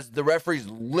then, as the referee's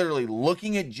literally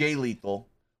looking at Jay Lethal,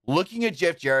 looking at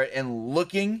Jeff Jarrett, and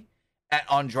looking at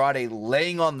Andrade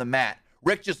laying on the mat,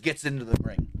 Rick just gets into the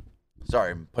ring.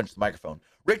 Sorry, I punched the microphone.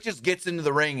 Rick just gets into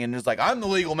the ring and is like, I'm the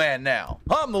legal man now.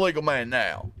 I'm the legal man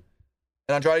now.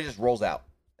 And Andrade just rolls out.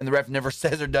 And the ref never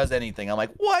says or does anything. I'm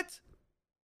like, what?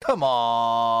 Come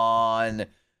on.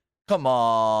 Come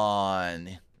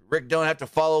on. Rick don't have to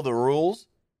follow the rules.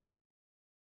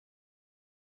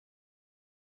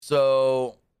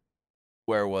 So,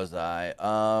 where was I?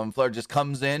 Flair just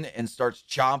comes in and starts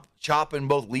chopping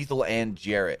both Lethal and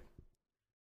Jarrett.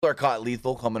 Flair caught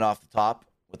Lethal coming off the top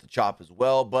with the chop as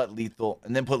well, but Lethal,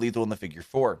 and then put Lethal in the figure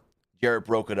four. Jarrett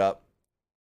broke it up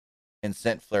and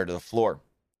sent Flair to the floor.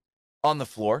 On the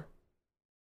floor,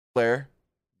 Flair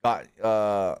got,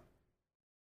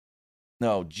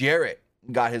 Jarrett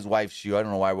got his wife's shoe. I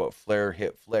don't know why what Flair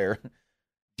hit Flair.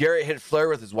 Jarrett hit Flair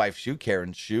with his wife's shoe,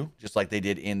 Karen's shoe, just like they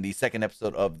did in the second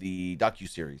episode of the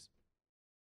docuseries.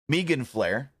 Megan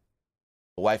Flair,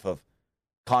 the wife of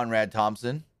Conrad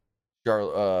Thompson,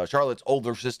 Charlotte's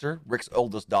older sister, Rick's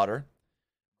oldest daughter,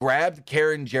 grabbed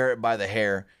Karen Jarrett by the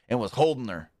hair and was holding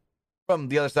her from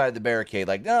the other side of the barricade,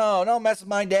 like, no, don't mess with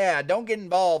my dad. Don't get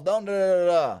involved. Don't da da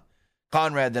da.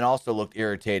 Conrad then also looked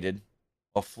irritated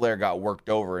while Flair got worked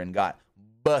over and got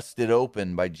busted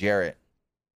open by Jarrett.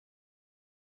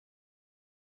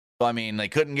 So, I mean, they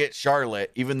couldn't get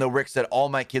Charlotte, even though Rick said, all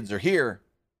my kids are here.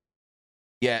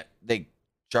 Yet,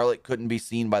 Charlotte couldn't be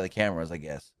seen by the cameras, I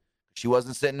guess. She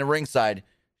wasn't sitting in the ringside.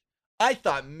 I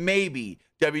thought maybe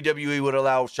WWE would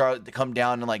allow Charlotte to come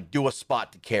down and like do a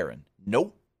spot to Karen.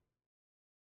 Nope.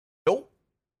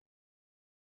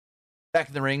 Back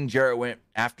in the ring, Jarrett went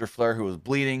after Flair, who was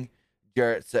bleeding.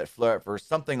 Jarrett set Flair up for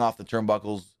something off the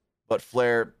turnbuckles, but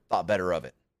Flair thought better of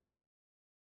it.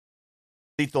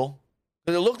 Lethal.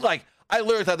 Because it looked like, I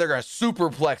literally thought they were going to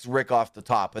superplex Rick off the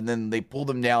top, and then they pulled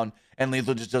him down, and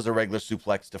Lethal just does a regular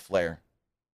suplex to Flair.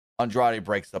 Andrade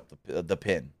breaks up the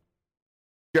pin.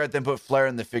 Jarrett then put Flair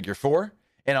in the figure 4,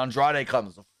 and Andrade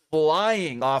comes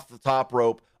flying off the top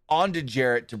rope onto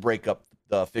Jarrett to break up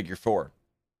the figure 4.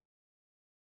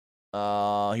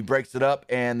 He breaks it up,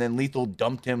 and then Lethal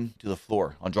dumped him to the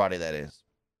floor. Andrade, that is.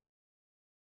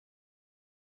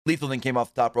 Lethal then came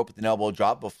off the top rope with an elbow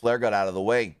drop, but Flair got out of the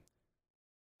way.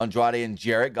 Andrade and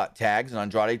Jarrett got tags, and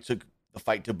Andrade took the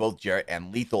fight to both Jarrett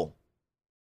and Lethal.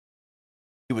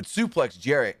 He would suplex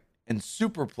Jarrett and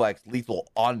superplex Lethal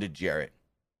onto Jarrett.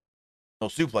 No,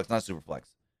 suplex, not superplex.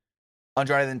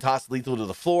 Andrade then tossed Lethal to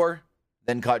the floor,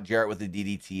 then caught Jarrett with a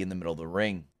DDT in the middle of the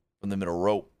ring from the middle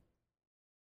rope.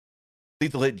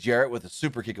 Lethal hit Jarrett with a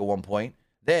super kick at one point,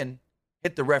 then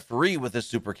hit the referee with a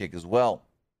super kick as well.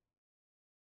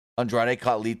 Andrade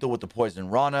caught Lethal with the Poison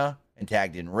Rana and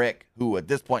tagged in Rick, who at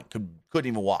this point couldn't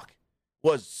even walk.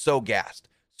 Was so gassed,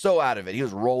 so out of it. He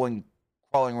was crawling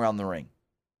around the ring.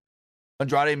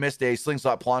 Andrade missed a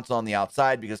slingshot plancha on the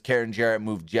outside because Karen Jarrett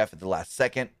moved Jeff at the last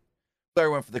second. Flair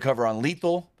went for the cover on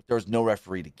Lethal, but there was no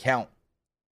referee to count.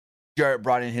 Jarrett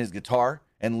brought in his guitar,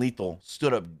 and Lethal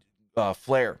stood up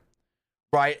Flair.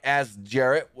 Right as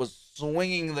Jarrett was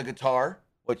swinging the guitar,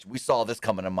 which we saw this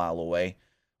coming a mile away,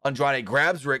 Andrade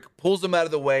grabs Rick, pulls him out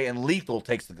of the way, and Lethal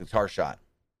takes the guitar shot.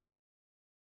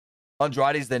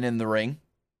 Andrade's then in the ring,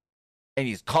 and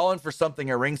he's calling for something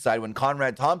at ringside when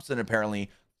Conrad Thompson apparently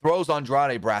throws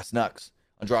Andrade brass knucks.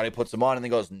 Andrade puts him on, and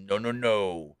then goes,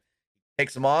 no.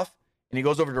 Takes him off, and he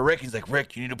goes over to Rick. He's like,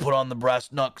 Rick, you need to put on the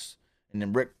brass knucks. And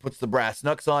then Rick puts the brass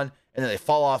knucks on, and then they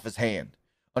fall off his hand.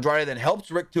 Andrade then helps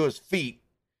Rick to his feet,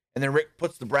 and then Rick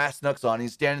puts the brass knucks on.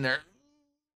 He's standing there.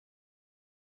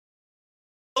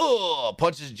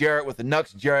 Punches Jarrett with the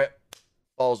knucks. Jarrett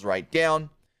falls right down.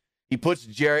 He puts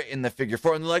Jarrett in the figure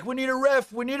 4, and they're like, we need a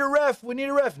ref.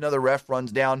 Another ref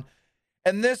runs down.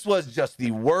 And this was just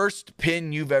the worst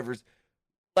pin you've ever...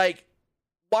 Like,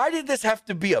 why did this have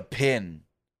to be a pin?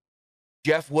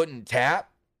 Jeff wouldn't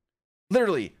tap?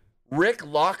 Literally, Rick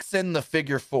locks in the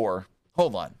figure 4.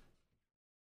 Hold on.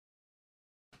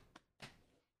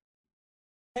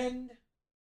 And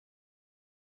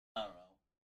I don't know.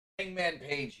 Hangman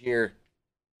Page here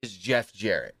is Jeff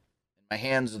Jarrett. And my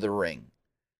hands are the ring.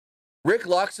 Rick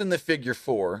locks in the figure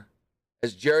 4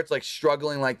 as Jarrett's like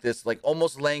struggling like this, like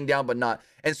almost laying down, but not.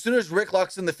 And as soon as Rick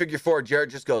locks in the figure 4,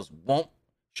 Jarrett just goes, whoomp,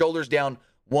 shoulders down,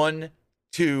 1,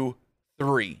 2,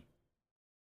 3.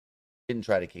 Didn't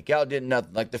try to kick out, did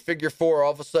nothing. Like the figure 4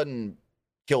 all of a sudden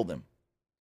killed him.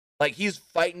 Like he's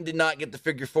fighting to not get the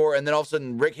figure 4, and then all of a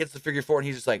sudden Rick hits the figure 4, and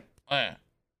he's just like, I'm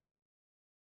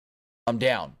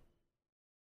down.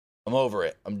 I'm over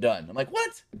it. I'm done. I'm like,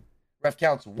 what? Ref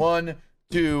counts 1,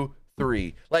 2,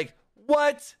 3. Like,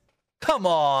 what? Come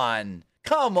on.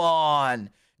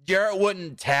 Jarrett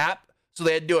wouldn't tap, so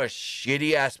they had to do a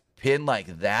shitty ass pin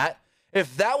like that.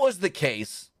 If that was the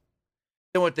case,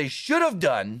 then what they should have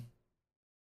done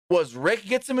was Rick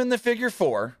gets him in the figure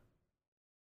 4.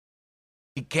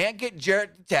 He can't get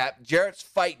Jarrett to tap. Jarrett's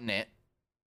fighting it.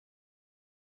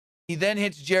 He then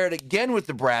hits Jarrett again with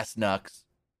the brass knucks.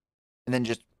 And then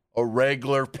just a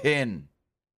regular pin.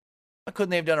 Why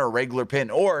couldn't they have done a regular pin?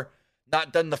 Or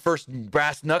not done the first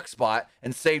brass knuck spot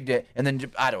and saved it. And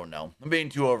then, I don't know. I'm being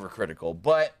too overcritical.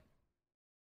 But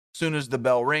as soon as the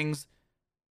bell rings,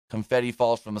 confetti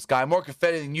falls from the sky. More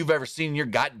confetti than you've ever seen in your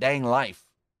goddamn life.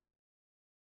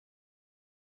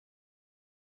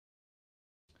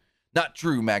 Not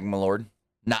true, Magma Lord.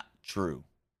 Not true.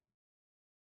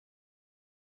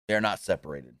 They're not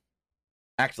separated.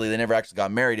 Actually, they never actually got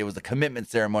married. It was a commitment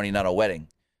ceremony, not a wedding.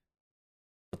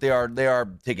 But they are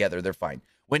together. They're fine.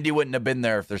 Wendy wouldn't have been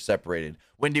there if they're separated.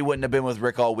 Wendy wouldn't have been with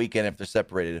Rick all weekend if they're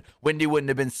separated. Wendy wouldn't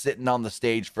have been sitting on the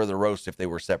stage for the roast if they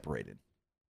were separated.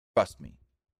 Trust me.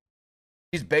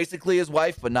 She's basically his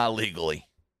wife, but not legally.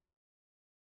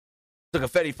 So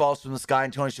confetti falls from the sky,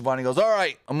 and Tony Schiavone goes, all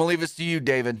right, I'm going to leave this to you,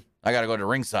 David. I got to go to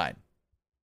ringside.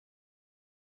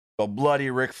 So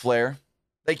bloody Ric Flair.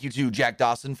 Thank you to Jack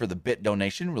Dawson for the bit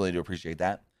donation. Really do appreciate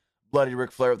that. Bloody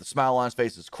Ric Flair with a smile on his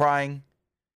face is crying.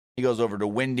 He goes over to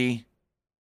Wendy.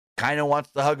 Kind of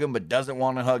wants to hug him, but doesn't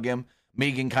want to hug him.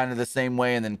 Megan kind of the same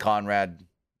way. And then Conrad,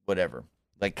 whatever.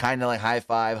 Like kind of like high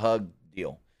five, hug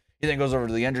deal. He then goes over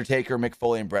to The Undertaker, Mick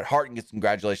Foley, and Bret Hart and gets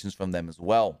congratulations from them as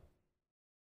well.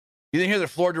 You then hear the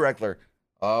floor director,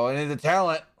 "Oh, I need the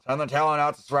talent. Send the talent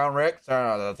out to surround Rick.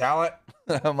 Send the talent."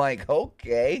 I'm like,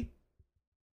 okay.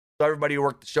 So everybody who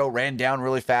worked the show ran down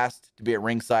really fast to be at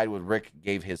ringside when Rick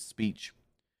gave his speech,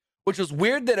 which was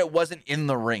weird that it wasn't in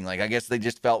the ring. Like, I guess they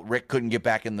just felt Rick couldn't get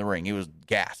back in the ring. He was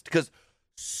gassed because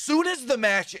soon as the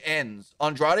match ends,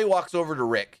 Andrade walks over to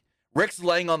Rick. Rick's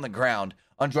laying on the ground.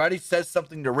 Andrade says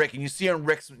something to Rick, and you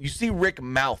see Rick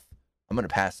mouth, "I'm gonna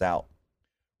pass out."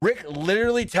 Rick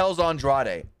literally tells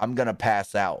Andrade, "I'm gonna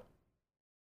pass out."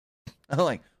 I'm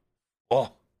like,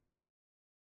 oh.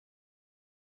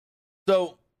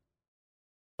 So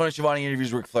Tony Schiavone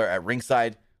interviews Ric Flair at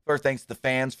ringside. Flair thanks the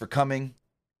fans for coming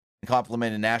and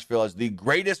complimented Nashville as the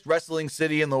greatest wrestling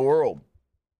city in the world.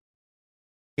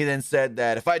 He then said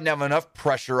that if I didn't have enough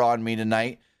pressure on me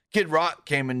tonight, Kid Rock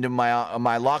came into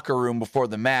my locker room before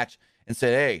the match and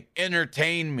said, "Hey,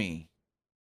 entertain me."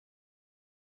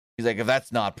 He's like, "If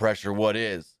that's not pressure, what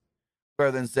is?"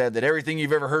 Flair then said that everything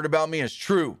you've ever heard about me is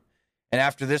true. And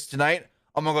after this tonight,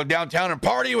 I'm going to go downtown and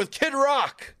party with Kid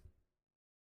Rock.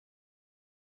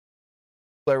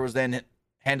 Flair was then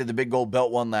handed the big gold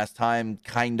belt one last time. He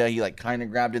kind of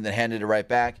grabbed it and then handed it right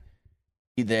back.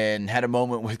 He then had a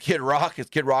moment with Kid Rock as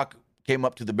Kid Rock came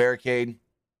up to the barricade.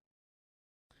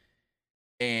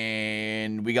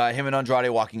 And we got him and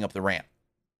Andrade walking up the ramp.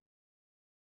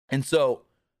 And so,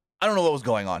 I don't know what was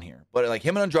going on here, but like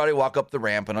him and Andrade walk up the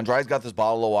ramp, and Andrade's got this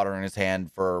bottle of water in his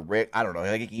hand for Rick. I don't know.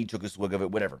 Like he took a swig of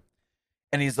it, whatever.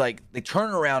 And he's like, they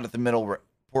turn around at the middle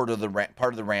part of the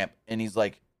ramp, and he's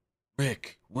like,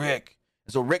 Rick. And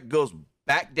so Rick goes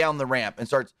back down the ramp and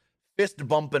starts fist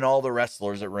bumping all the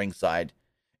wrestlers at ringside.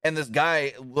 And this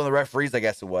guy, one of the referees, I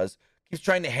guess it was, keeps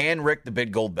trying to hand Rick the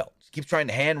big gold belt.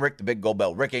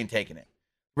 Rick ain't taking it.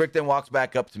 Rick then walks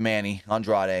back up to Manny,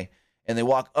 Andrade, and they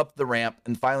walk up the ramp,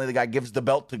 and finally the guy gives the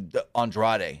belt to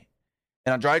Andrade.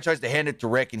 And Andrade tries to hand it to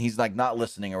Rick, and he's like not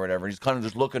listening or whatever. He's kind of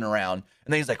just looking around.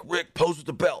 And then he's like, "Rick, pose with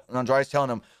the belt." And Andrade's telling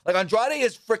him, like, Andrade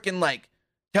is freaking like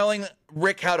telling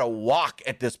Rick how to walk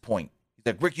at this point. He's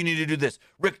like, "Rick, you need to do this.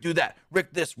 Rick, do that.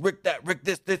 Rick, this. Rick, that. Rick,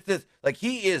 this. Like,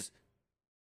 he is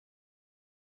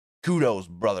kudos,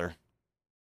 brother.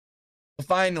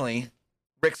 Finally,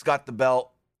 Rick's got the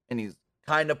belt, and he's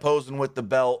kind of posing with the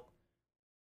belt.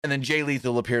 And then Jay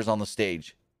Lethal appears on the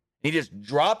stage. He just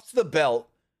drops the belt,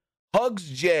 hugs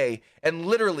Jay, and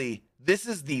literally, this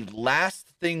is the last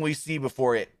thing we see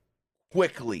before it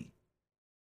quickly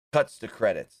cuts to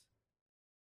credits.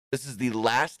 This is the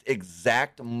last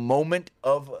exact moment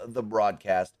of the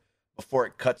broadcast before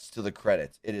it cuts to the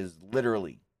credits. It is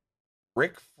literally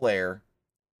Ric Flair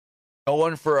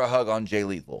going for a hug on Jay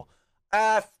Lethal.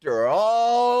 After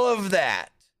all of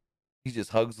that, he just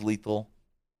hugs Lethal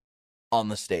on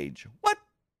the stage. What?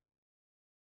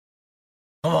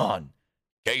 Come on.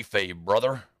 Kayfabe,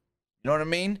 brother. You know what I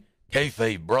mean?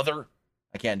 Kayfabe, brother.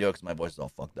 I can't do it because my voice is all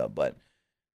fucked up, but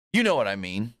you know what I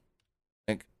mean.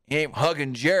 Like, he ain't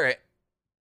hugging Jarrett.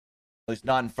 At least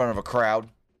not in front of a crowd.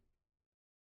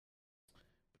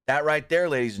 That right there,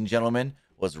 ladies and gentlemen,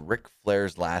 was Ric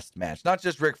Flair's last match. Not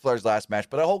just Ric Flair's last match,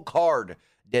 but a whole card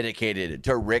dedicated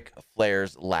to Ric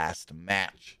Flair's last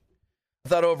match. I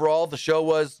thought overall the show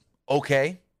was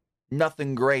okay.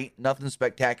 Nothing great, nothing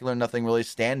spectacular, nothing really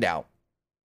standout.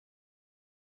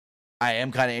 I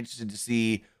am kind of interested to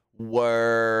see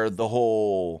where the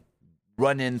whole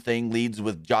run-in thing leads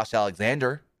with Josh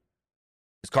Alexander.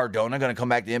 Is Cardona going to come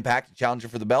back to Impact and challenge her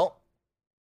for the belt?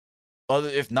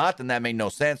 If not, then that made no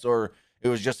sense, or it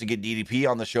was just to get DDP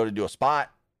on the show to do a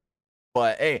spot.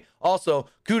 But hey, also,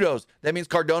 kudos. That means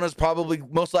Cardona's probably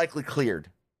most likely cleared.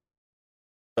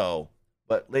 So,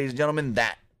 but ladies and gentlemen,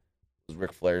 that was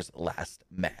Ric Flair's last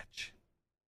match.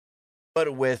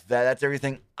 But with that, that's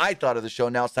everything I thought of the show.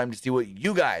 Now it's time to see what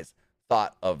you guys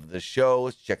thought of the show.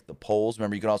 Let's check the polls.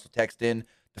 Remember, you can also text in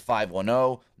to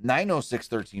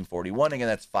 510-906-1341. Again,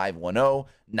 that's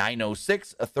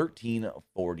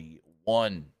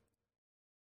 510-906-1341.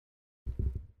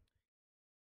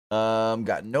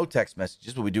 Got no text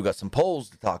messages, but we do got some polls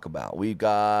to talk about. We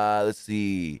got, let's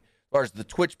see, as far as the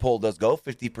Twitch poll does go,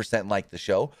 50% liked the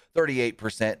show,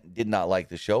 38% did not like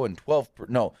the show, and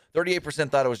 38%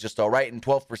 thought it was just all right, and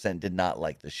 12% did not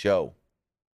like the show.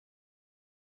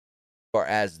 As far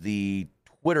as the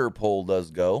Twitter poll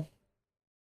does go,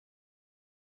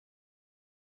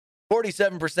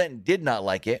 47% did not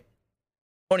like it,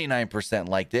 29%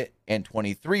 liked it, and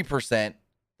 23%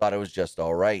 thought it was just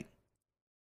all right.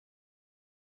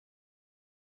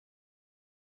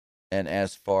 And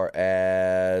as far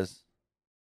as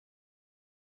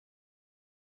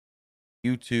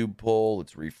YouTube poll.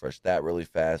 Let's refresh that really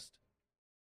fast.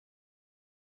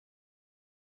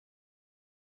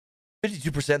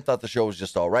 52% thought the show was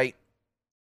just all right.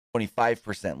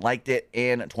 25% liked it,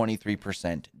 and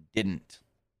 23% didn't.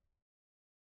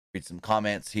 Read some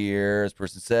comments here. This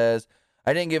person says,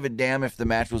 I didn't give a damn if the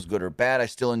match was good or bad. I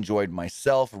still enjoyed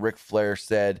myself. Ric Flair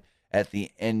said at the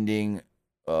ending,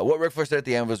 what Ric Flair said at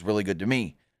the end was really good to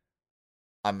me.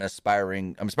 I'm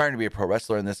aspiring to be a pro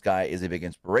wrestler, and this guy is a big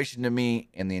inspiration to me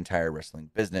and the entire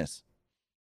wrestling business.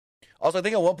 Also, I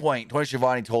think at one point, Tony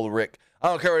Schiavone told Rick, I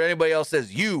don't care what anybody else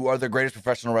says, you are the greatest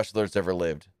professional wrestler that's ever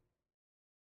lived.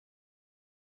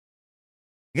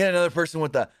 You get another person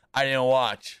with the, I didn't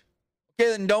watch.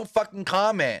 Okay, then don't fucking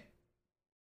comment.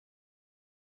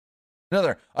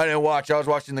 Another, I didn't watch. I was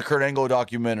watching the Kurt Angle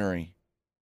documentary.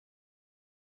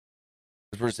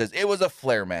 This person says, it was a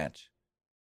Flair match.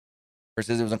 This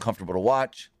person says it was uncomfortable to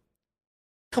watch.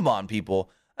 Come on, people.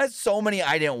 That's so many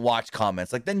I didn't watch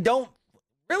comments. Like, then don't.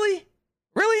 Really?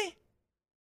 Really?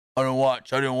 I didn't watch.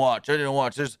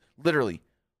 There's literally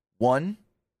 1,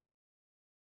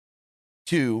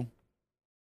 2,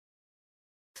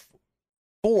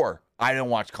 4 I didn't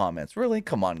watch comments. Really?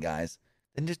 Come on, guys.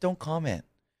 Then just don't comment.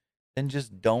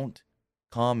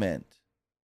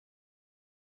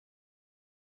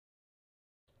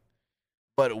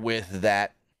 But with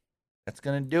that, that's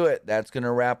going to do it. That's going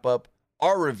to wrap up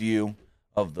our review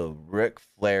of the Ric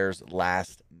Flair's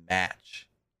last match.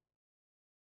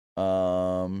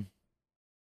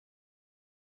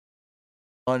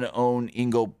 Unowned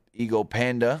Ego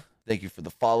Panda, thank you for the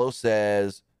follow,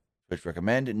 says, Twitch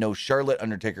recommend. No Charlotte.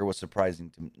 Undertaker was surprising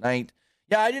tonight.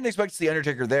 Yeah, I didn't expect to see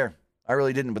Undertaker there. I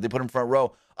really didn't, but they put him front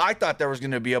row. I thought there was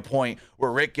going to be a point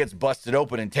where Rick gets busted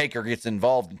open and Taker gets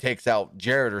involved and takes out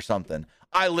Jarrett or something.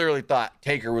 I literally thought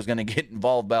Taker was going to get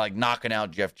involved by like knocking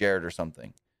out Jeff Jarrett or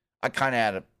something. I kind of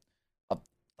had a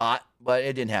thought, but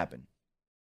it didn't happen.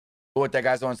 But what that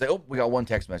guy's want to say, oh, we got one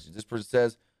text message. This person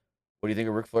says, what do you think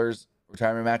of Ric Flair's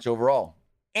retirement match overall?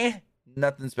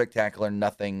 Nothing spectacular,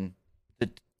 nothing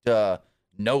to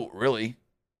note, really.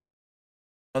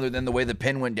 Other than the way the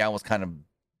pin went down was kind of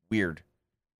weird.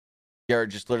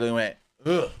 Jarrett just literally went,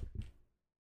 ugh.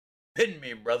 Pin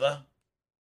me, brother.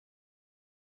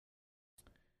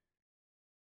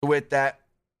 With that,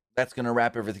 that's going to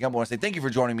wrap everything up. I want to say thank you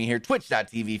for joining me here.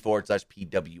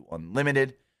 Twitch.tv/PW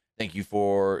Unlimited. Thank you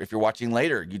for, if you're watching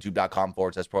later,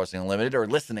 youtube.com/Pro Wrestling Unlimited, or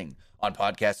listening on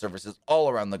podcast services all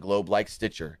around the globe like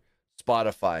Stitcher,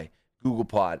 Spotify, Google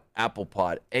Pod, Apple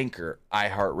Pod, Anchor,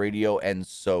 iHeartRadio, and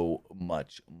so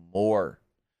much more.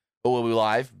 But we'll be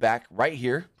live back right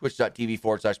here,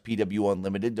 twitch.tv/PW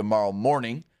Unlimited tomorrow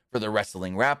morning for the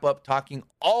wrestling wrap-up, talking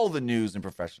all the news in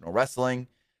professional wrestling.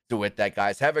 So with that,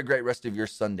 guys, have a great rest of your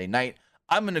Sunday night.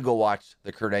 I'm going to go watch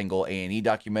the Kurt Angle A&E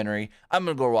documentary. I'm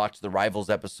going to go watch the Rivals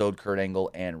episode, Kurt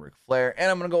Angle and Ric Flair. And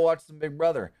I'm going to go watch some Big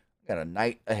Brother. I got a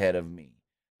night ahead of me.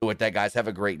 So with that, guys, have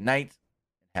a great night.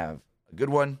 Have a good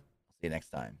one. See you next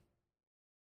time.